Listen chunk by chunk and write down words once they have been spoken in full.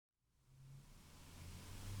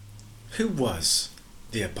Who was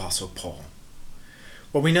the Apostle Paul?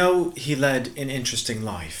 Well, we know he led an interesting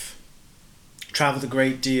life. Traveled a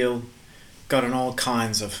great deal, got in all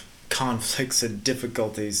kinds of conflicts and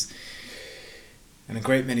difficulties, and a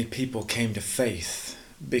great many people came to faith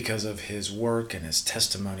because of his work and his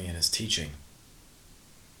testimony and his teaching.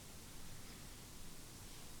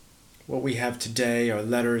 What we have today are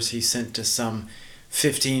letters he sent to some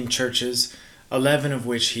 15 churches, 11 of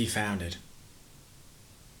which he founded.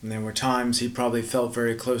 And there were times he probably felt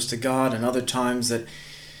very close to God, and other times that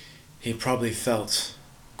he probably felt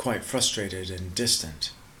quite frustrated and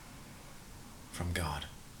distant from God.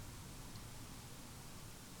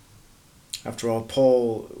 After all,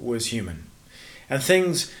 Paul was human. And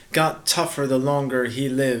things got tougher the longer he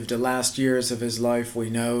lived. The last years of his life we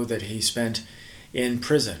know that he spent in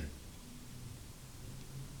prison.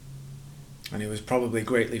 And he was probably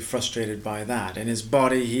greatly frustrated by that. In his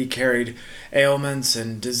body he carried ailments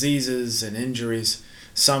and diseases and injuries,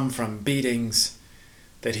 some from beatings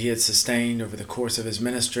that he had sustained over the course of his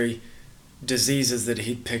ministry, diseases that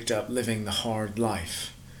he'd picked up living the hard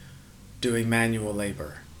life, doing manual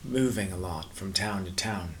labor, moving a lot from town to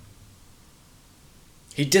town.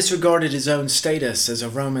 He disregarded his own status as a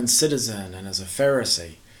Roman citizen and as a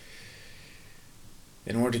Pharisee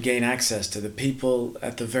in order to gain access to the people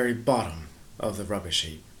at the very bottom of the rubbish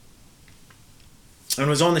heap. And it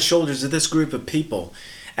was on the shoulders of this group of people,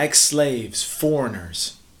 ex-slaves,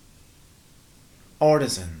 foreigners,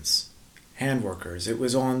 artisans, handworkers, it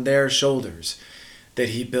was on their shoulders that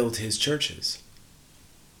he built his churches.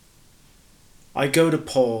 I go to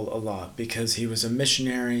Paul a lot because he was a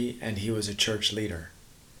missionary and he was a church leader.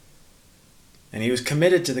 And he was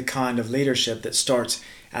committed to the kind of leadership that starts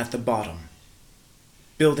at the bottom,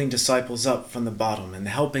 building disciples up from the bottom and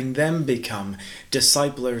helping them become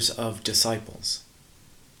disciplers of disciples.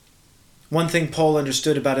 One thing Paul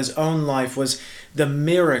understood about his own life was the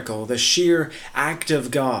miracle, the sheer act of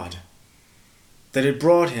God that had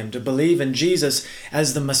brought him to believe in Jesus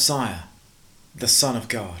as the Messiah, the Son of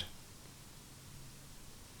God.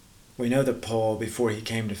 We know that Paul, before he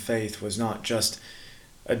came to faith, was not just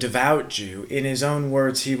a devout Jew. In his own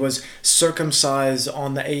words, he was circumcised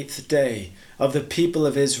on the 8th day, of the people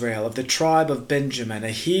of Israel, of the tribe of Benjamin,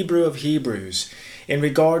 a Hebrew of Hebrews, in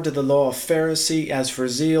regard to the law, of Pharisee, as for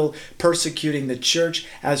zeal, persecuting the church,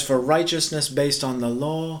 as for righteousness based on the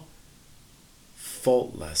law,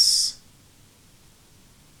 faultless.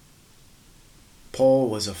 Paul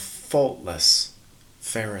was a faultless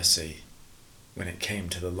Pharisee when it came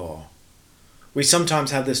to the law. We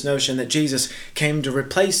sometimes have this notion that Jesus came to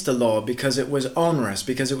replace the law because it was onerous,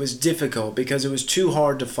 because it was difficult, because it was too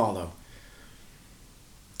hard to follow.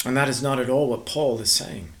 And that is not at all what Paul is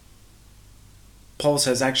saying. Paul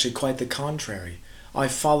says actually quite the contrary. I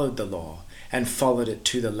followed the law and followed it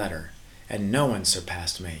to the letter, and no one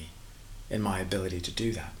surpassed me in my ability to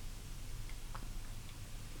do that.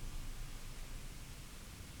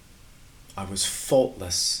 I was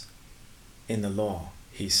faultless in the law,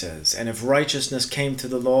 he says. And if righteousness came to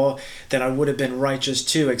the law, then I would have been righteous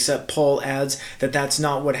too, except Paul adds that that's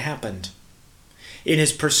not what happened. In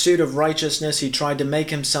his pursuit of righteousness, he tried to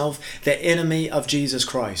make himself the enemy of Jesus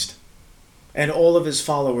Christ and all of his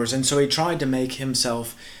followers, and so he tried to make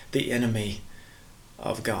himself the enemy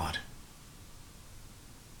of God.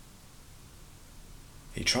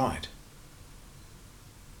 He tried,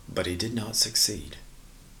 but he did not succeed.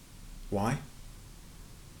 Why?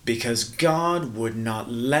 Because God would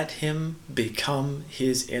not let him become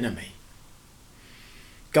his enemy.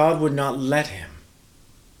 God would not let him.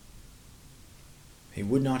 He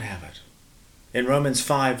would not have it. In Romans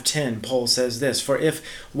 5:10, Paul says this, "For if,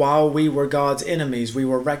 while we were God's enemies, we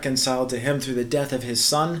were reconciled to him through the death of his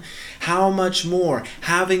Son, how much more,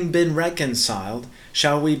 having been reconciled,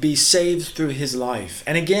 shall we be saved through his life?"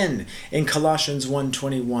 And again, in Colossians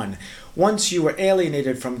 1:21, "Once you were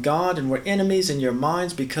alienated from God and were enemies in your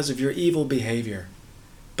minds because of your evil behavior.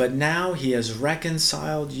 But now he has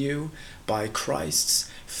reconciled you by Christ's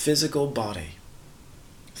physical body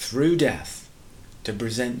through death to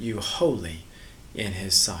present you holy in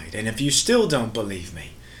his sight." And if you still don't believe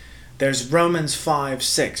me, there's Romans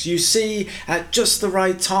 5:6. "You see, at just the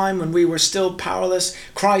right time when we were still powerless,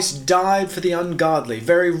 Christ died for the ungodly.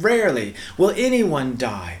 Very rarely will anyone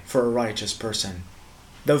die for a righteous person.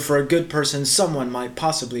 Though for a good person someone might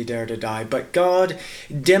possibly dare to die. But God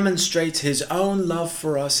demonstrates his own love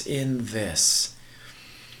for us in this: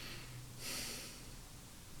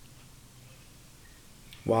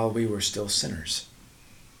 while we were still sinners,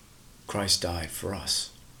 Christ died for us."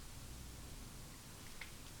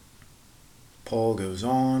 Paul goes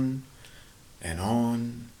on and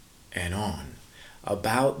on and on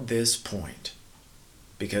about this point,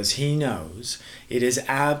 because he knows it is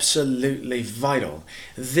absolutely vital.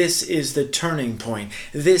 This is the turning point.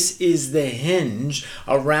 This is the hinge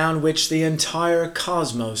around which the entire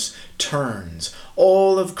cosmos turns.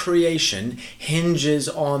 All of creation hinges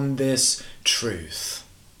on this truth,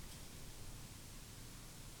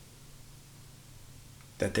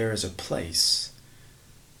 that there is a place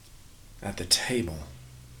at the table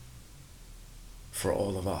for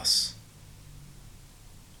all of us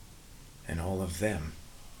and all of them.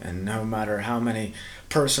 And no matter how many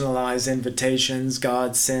personalized invitations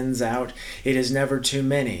God sends out, it is never too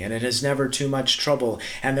many, and it is never too much trouble.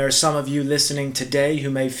 And there are some of you listening today who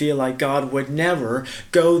may feel like God would never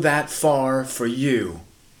go that far for you.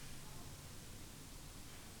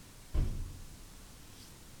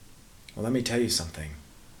 Well, let me tell you something.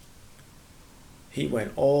 He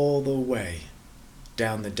went all the way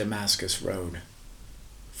down the Damascus Road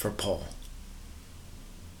for Paul.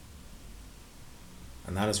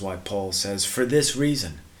 And that is why Paul says, "For this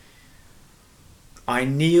reason, I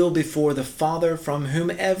kneel before the Father, from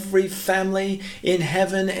whom every family in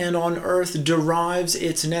heaven and on earth derives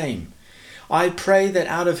its name. I pray that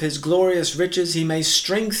out of his glorious riches he may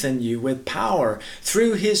strengthen you with power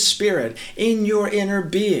through his Spirit in your inner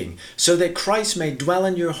being, so that Christ may dwell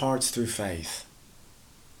in your hearts through faith.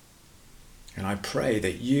 And I pray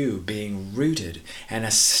that you, being rooted and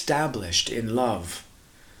established in love,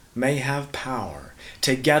 may have power,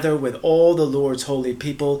 together with all the Lord's holy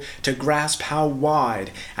people, to grasp how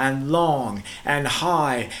wide and long and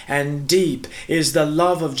high and deep is the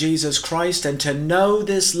love of Jesus Christ, and to know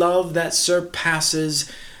this love that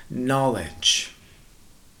surpasses knowledge.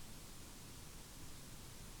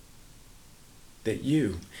 That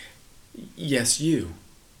you, yes you,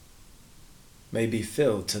 may be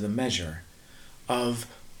filled to the measure of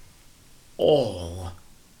all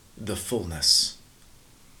the fullness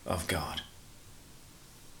of God."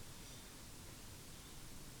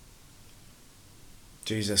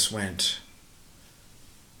 Jesus went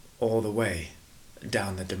all the way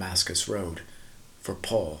down the Damascus Road for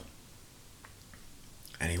Paul,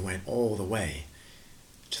 and he went all the way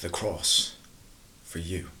to the cross for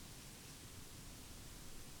you.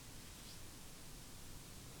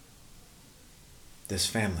 This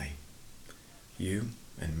family, you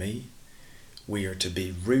and me, we are to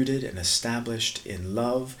be rooted and established in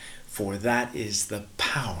love, for that is the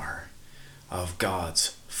power of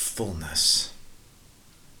God's fullness.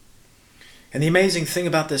 And the amazing thing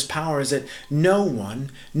about this power is that no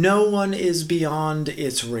one is beyond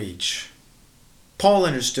its reach. Paul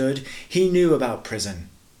understood. He knew about prison.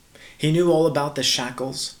 He knew all about the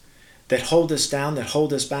shackles that hold us down, that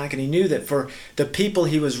hold us back. And he knew that for the people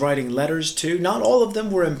he was writing letters to, not all of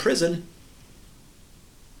them were in prison,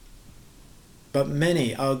 but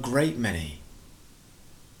many, a great many,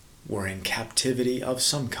 were in captivity of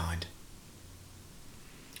some kind,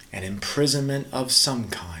 an imprisonment of some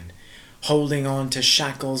kind, holding on to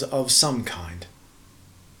shackles of some kind.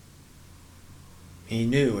 He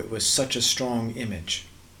knew it was such a strong image.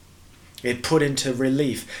 It put into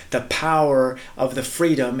relief the power of the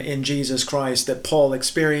freedom in Jesus Christ that Paul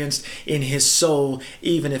experienced in his soul,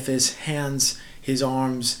 even if his hands, his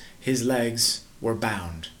arms, his legs were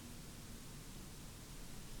bound.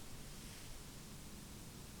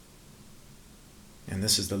 And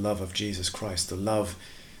this is the love of Jesus Christ, the love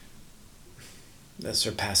that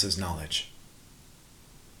surpasses knowledge.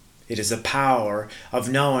 It is the power of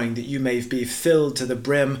knowing that you may be filled to the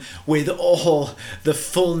brim with all the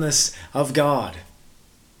fullness of God.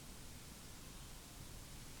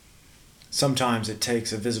 Sometimes it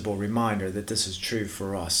takes a visible reminder that this is true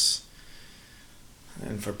for us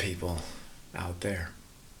and for people out there.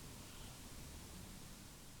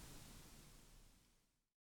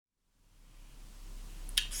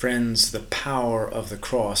 Friends, the power of the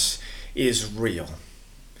cross is real.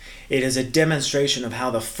 It is a demonstration of how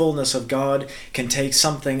the fullness of God can take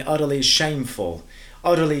something utterly shameful,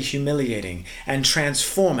 utterly humiliating, and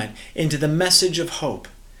transform it into the message of hope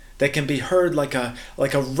that can be heard like a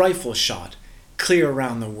rifle shot clear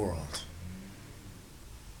around the world.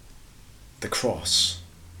 The cross.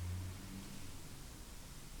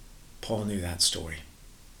 Paul knew that story.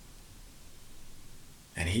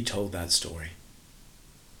 And he told that story.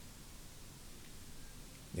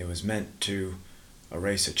 It was meant to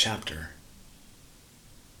erase a chapter,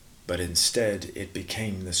 but instead it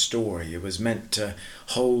became the story. It was meant to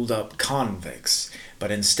hold up convicts, but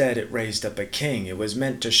instead it raised up a king. It was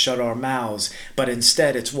meant to shut our mouths, but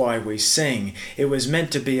instead it's why we sing. It was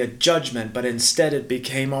meant to be a judgment, but instead it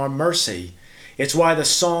became our mercy. It's why the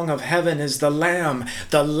song of heaven is the Lamb.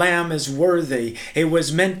 The Lamb is worthy. It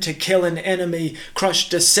was meant to kill an enemy, crush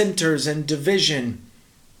dissenters and division.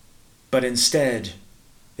 But instead,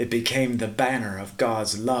 it became the banner of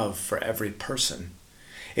God's love for every person.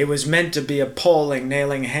 It was meant to be appalling,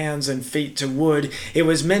 nailing hands and feet to wood. It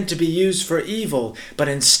was meant to be used for evil, but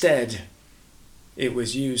instead, it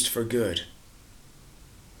was used for good.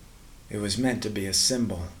 It was meant to be a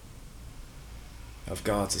symbol of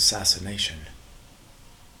God's assassination,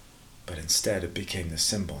 but instead it became the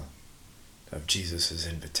symbol of Jesus'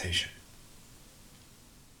 invitation.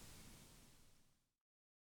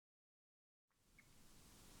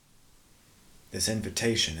 This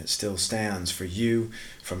invitation, it still stands for you,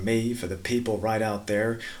 for me, for the people right out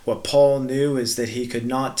there. What Paul knew is that he could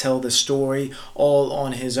not tell the story all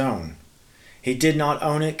on his own. He did not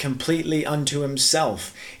own it completely unto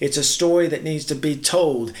himself. It's a story that needs to be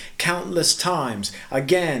told countless times,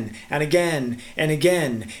 again and again and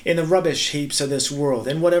again, in the rubbish heaps of this world,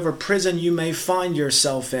 in whatever prison you may find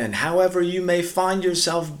yourself in, however you may find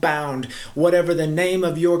yourself bound, whatever the name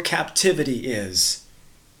of your captivity is.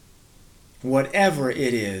 Whatever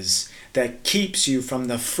it is that keeps you from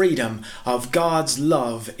the freedom of God's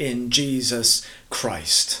love in Jesus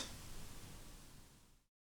Christ.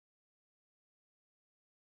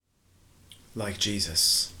 Like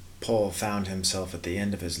Jesus, Paul found himself at the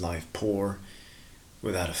end of his life poor,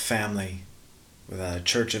 without a family, without a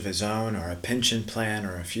church of his own, or a pension plan,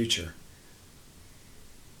 or a future.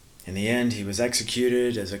 In the end, he was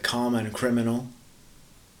executed as a common criminal,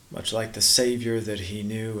 much like the Savior that he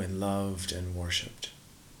knew and loved and worshipped.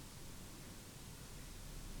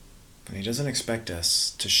 And he doesn't expect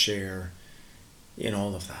us to share in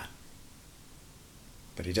all of that.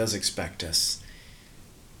 But he does expect us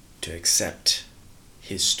to accept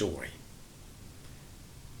his story.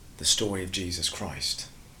 The story of Jesus Christ.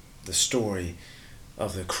 The story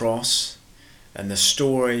of the cross and the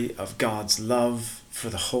story of God's love for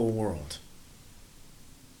the whole world.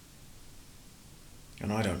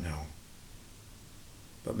 And I don't know,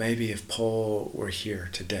 but maybe if Paul were here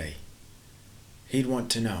today, he'd want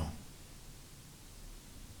to know,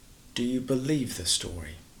 do you believe the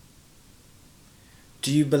story?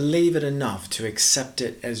 Do you believe it enough to accept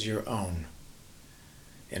it as your own?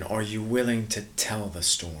 And are you willing to tell the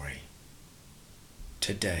story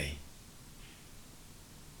today?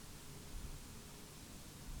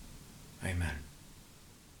 Amen.